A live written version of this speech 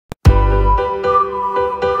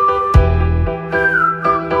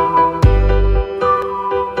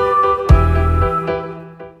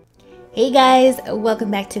Hey guys, welcome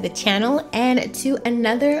back to the channel and to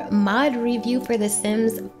another mod review for The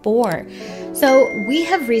Sims 4. So we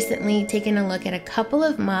have recently taken a look at a couple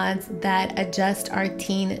of mods that adjust our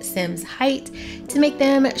teen Sims height to make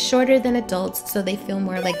them shorter than adults so they feel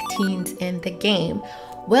more like teens in the game.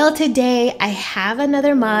 Well, today I have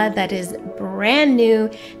another mod that is brand new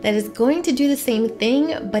that is going to do the same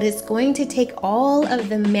thing, but it's going to take all of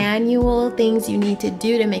the manual things you need to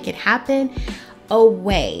do to make it happen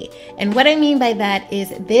away. And what I mean by that is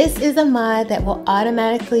this is a mod that will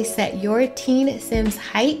automatically set your teen Sims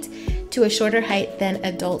height to a shorter height than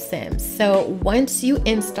adult Sims. So once you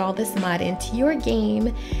install this mod into your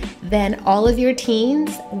game, then all of your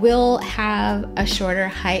teens will have a shorter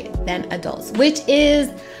height than adults, which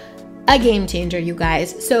is a game changer, you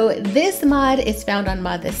guys. So this mod is found on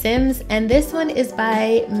Mod The Sims, and this one is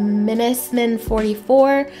by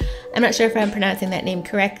Minisman44. I'm not sure if I'm pronouncing that name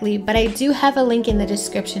correctly, but I do have a link in the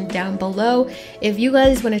description down below if you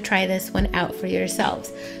guys want to try this one out for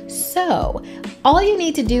yourselves. So all you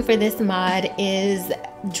need to do for this mod is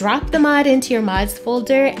drop the mod into your mods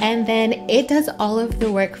folder, and then it does all of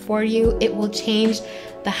the work for you. It will change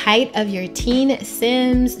the height of your teen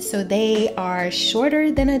Sims so they are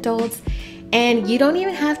shorter than adults, and you don't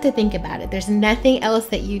even have to think about it. There's nothing else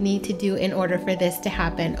that you need to do in order for this to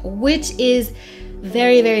happen, which is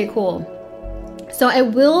very, very cool. So I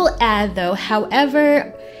will add though,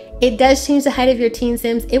 however, it does change the height of your teen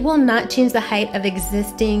Sims. It will not change the height of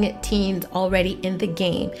existing teens already in the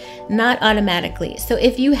game, not automatically. So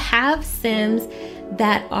if you have Sims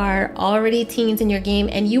that are already teens in your game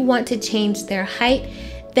and you want to change their height,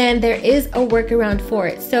 then there is a workaround for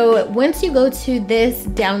it. So once you go to this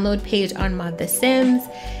download page on Mod The Sims,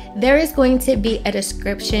 there is going to be a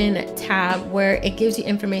description tab where it gives you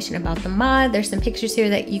information about the mod. There's some pictures here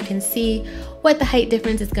that you can see what the height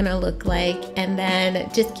difference is gonna look like, and then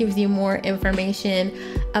it just gives you more information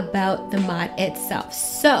about the mod itself.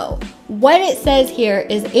 So what it says here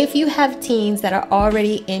is if you have teens that are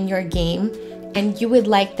already in your game and you would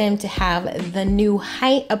like them to have the new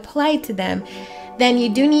height applied to them, then you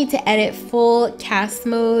do need to edit full cast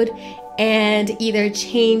mode and either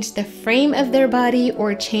change the frame of their body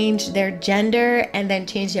or change their gender and then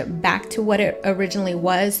change it back to what it originally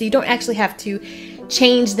was. So you don't actually have to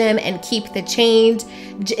change them and keep the change.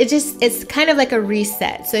 It's kind of like a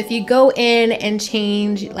reset. So if you go in and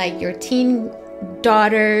change like your teen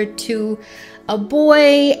daughter to a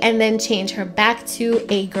boy and then change her back to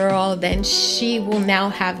a girl, then she will now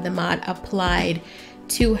have the mod applied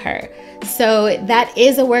to her. So that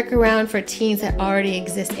is a workaround for teens that already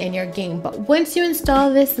exist in your game. But once you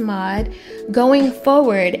install this mod, going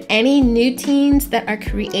forward, any new teens that are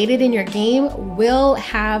created in your game will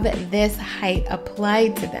have this height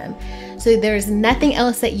applied to them. So there's nothing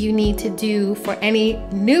else that you need to do for any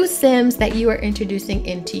new Sims that you are introducing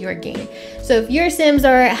into your game. So if your Sims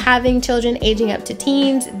are having children aging up to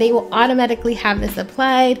teens, they will automatically have this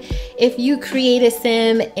applied. If you create a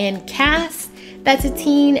Sim in Cast that's a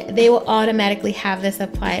teen, they will automatically have this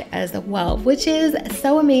applied as well, which is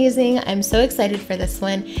so amazing. I'm so excited for this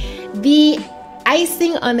one. The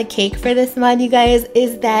icing on the cake for this mod, you guys,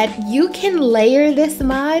 is that you can layer this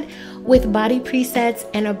mod with body presets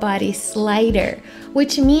and a body slider,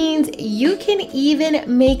 which means you can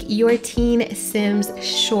even make your teen Sims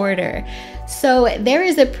shorter. So there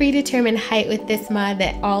is a predetermined height with this mod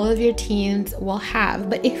that all of your teens will have,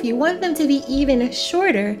 but if you want them to be even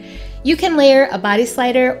shorter, you can layer a body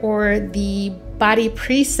slider or the body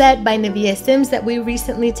preset by Navia Sims that we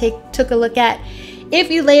recently took a look at. If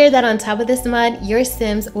you layer that on top of this mod, your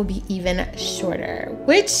Sims will be even shorter,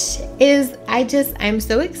 which is, I'm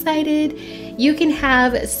so excited. You can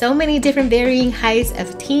have so many different varying heights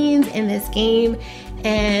of teens in this game,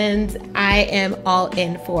 and I am all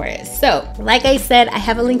in for it. So like I said, I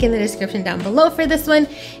have a link in the description down below for this one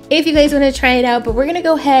if you guys want to try it out. But we're gonna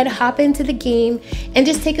go ahead, hop into the game and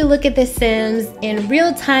just take a look at the Sims in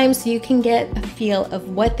real time so you can get a feel of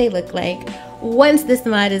what they look like once this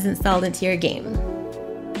mod is installed into your game.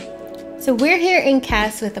 So we're here in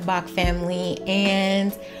Cast with the Bach family,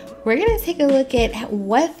 and we're gonna take a look at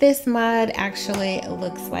what this mod actually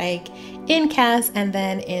looks like in Cast and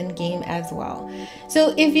then in game as well.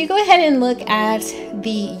 So if you go ahead and look at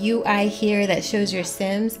the UI here that shows your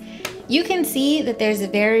Sims, you can see that there's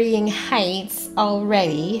varying heights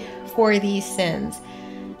already for these Sims.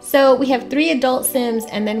 So we have 3 adult Sims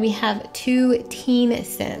and then we have 2 teen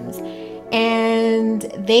Sims, and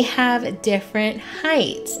they have different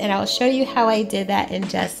heights, and I'll show you how I did that in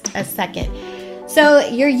just a second. So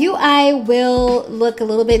your UI will look a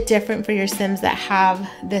little bit different for your Sims that have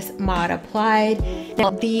this mod applied. Now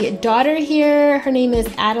the daughter here, her name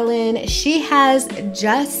is Adeline. She has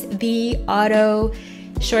just the auto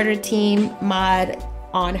shorter team mod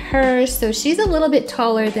on her. So she's a little bit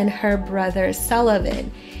taller than her brother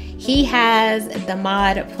Sullivan. He has the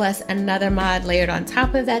mod plus another mod layered on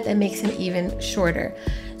top of that makes him even shorter.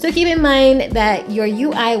 So keep in mind that your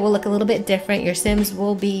UI will look a little bit different. Your Sims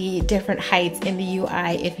will be different heights in the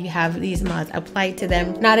UI if you have these mods applied to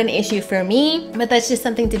them. Not an issue for me, but that's just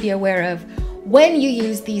something to be aware of when you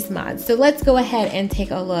use these mods. So let's go ahead and take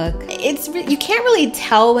a look. You can't really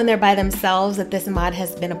tell when they're by themselves that this mod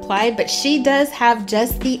has been applied, but she does have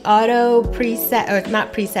just the auto preset, or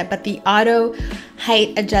not preset, but the auto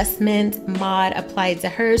height adjustment mod applied to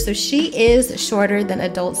her. So she is shorter than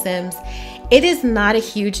adult Sims. It is not a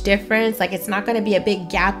huge difference. Like, it's not going to be a big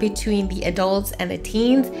gap between the adults and the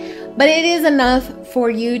teens, but it is enough for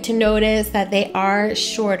you to notice that they are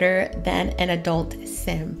shorter than an adult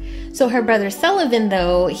Sim. So her brother Sullivan,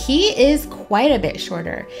 though, he is quite a bit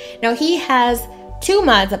shorter. Now he has two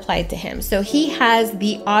mods applied to him. So he has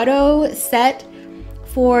the auto set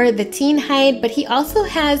for the teen height, but he also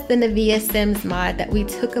has the Navia Sims mod that we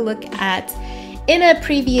took a look at in a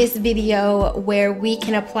previous video, where we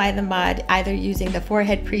can apply the mod either using the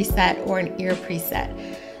forehead preset or an ear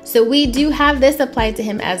preset. So we do have this applied to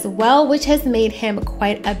him as well, which has made him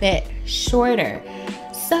quite a bit shorter.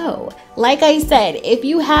 So like I said, if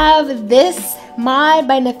you have this mod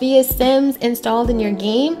by Navia Sims installed in your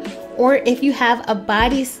game, or if you have a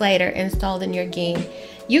body slider installed in your game,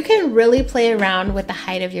 you can really play around with the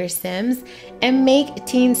height of your Sims and make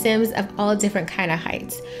teen Sims of all different kind of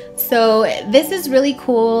heights. So this is really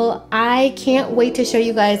cool. I can't wait to show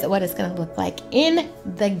you guys what it's gonna look like in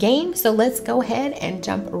the game. So let's go ahead and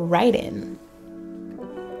jump right in.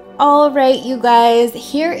 All right, you guys,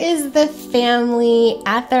 here is the family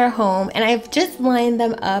at their home, and I've just lined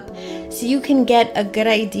them up so you can get a good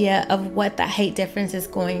idea of what the height difference is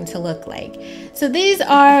going to look like. So these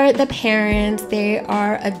are the parents. They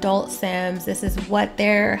are adult Sims. This is what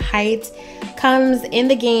their height comes in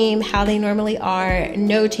the game, how they normally are.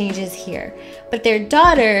 No changes here. But their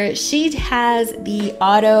daughter, she has the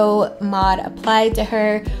auto mod applied to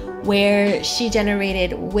her, where she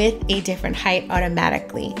generated with a different height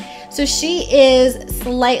automatically. So she is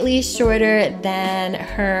slightly shorter than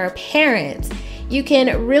her parents. You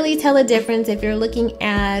can really tell a difference if you're looking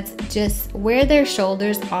at just where their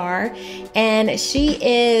shoulders are, and she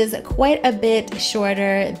is quite a bit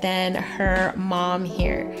shorter than her mom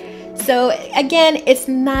here. So again, it's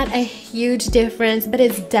not a huge difference, but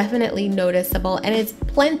it's definitely noticeable, and it's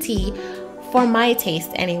plenty for my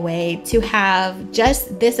taste anyway, to have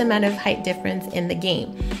just this amount of height difference in the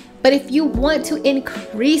game. But if you want to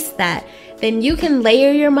increase that, then you can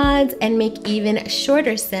layer your mods and make even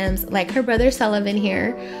shorter Sims, like her brother Sullivan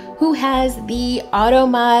here, who has the auto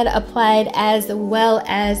mod applied as well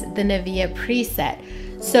as the Navia preset.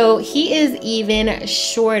 So he is even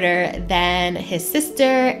shorter than his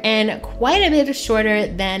sister and quite a bit shorter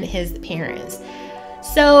than his parents.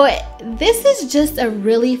 So this is just a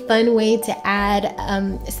really fun way to add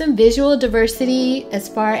some visual diversity as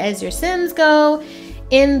far as your Sims go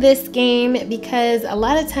in this game, because a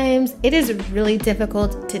lot of times it is really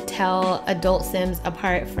difficult to tell adult Sims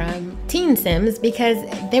apart from teen Sims, because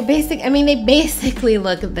they basically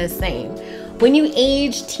look the same. When you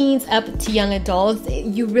age teens up to young adults,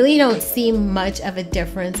 you really don't see much of a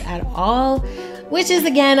difference at all, which is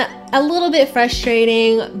again a little bit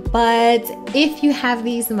frustrating. But if you have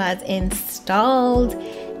these mods installed,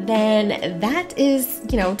 then that is,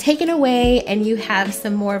 taken away, and you have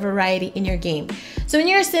some more variety in your game. So when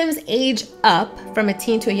your Sims age up from a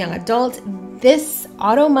teen to a young adult, this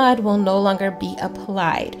auto mod will no longer be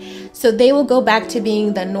applied. So they will go back to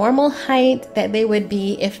being the normal height that they would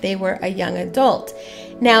be if they were a young adult.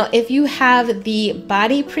 Now, if you have the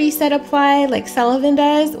body preset applied like Sullivan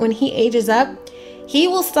does, when he ages up, he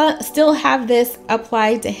will still have this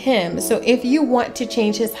applied to him. So if you want to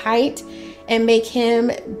change his height and make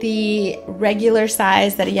him the regular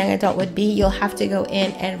size that a young adult would be, you'll have to go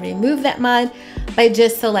in and remove that mod by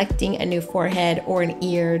just selecting a new forehead or an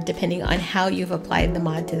ear, depending on how you've applied the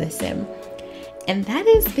mod to the Sim. And that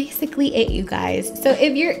is basically it, you guys. So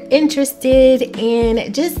if you're interested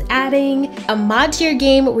in just adding a mod to your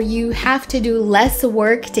game where you have to do less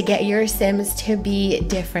work to get your Sims to be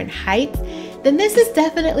different heights, then this is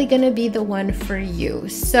definitely going to be the one for you.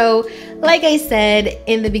 So like I said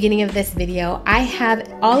in the beginning of this video, I have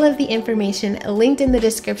all of the information linked in the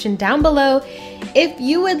description down below. If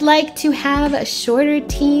you would like to have shorter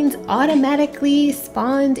teens automatically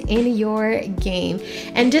spawned in your game.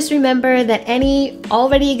 And just remember that any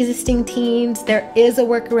already existing teens, there is a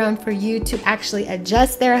workaround for you to actually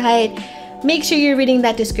adjust their height. Make sure you're reading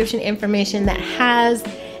that description information that has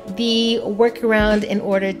the workaround in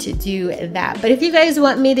order to do that. But if you guys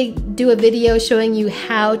want me to do a video showing you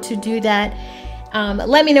how to do that,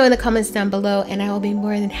 let me know in the comments down below and I will be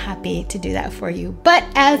more than happy to do that for you. But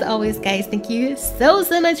as always, guys, thank you so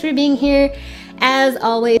much for being here. As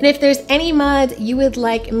always, and if there's any mods you would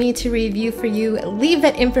like me to review for you, leave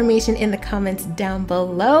that information in the comments down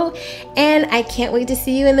below. And I can't wait to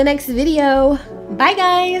see you in the next video. Bye,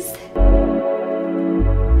 guys.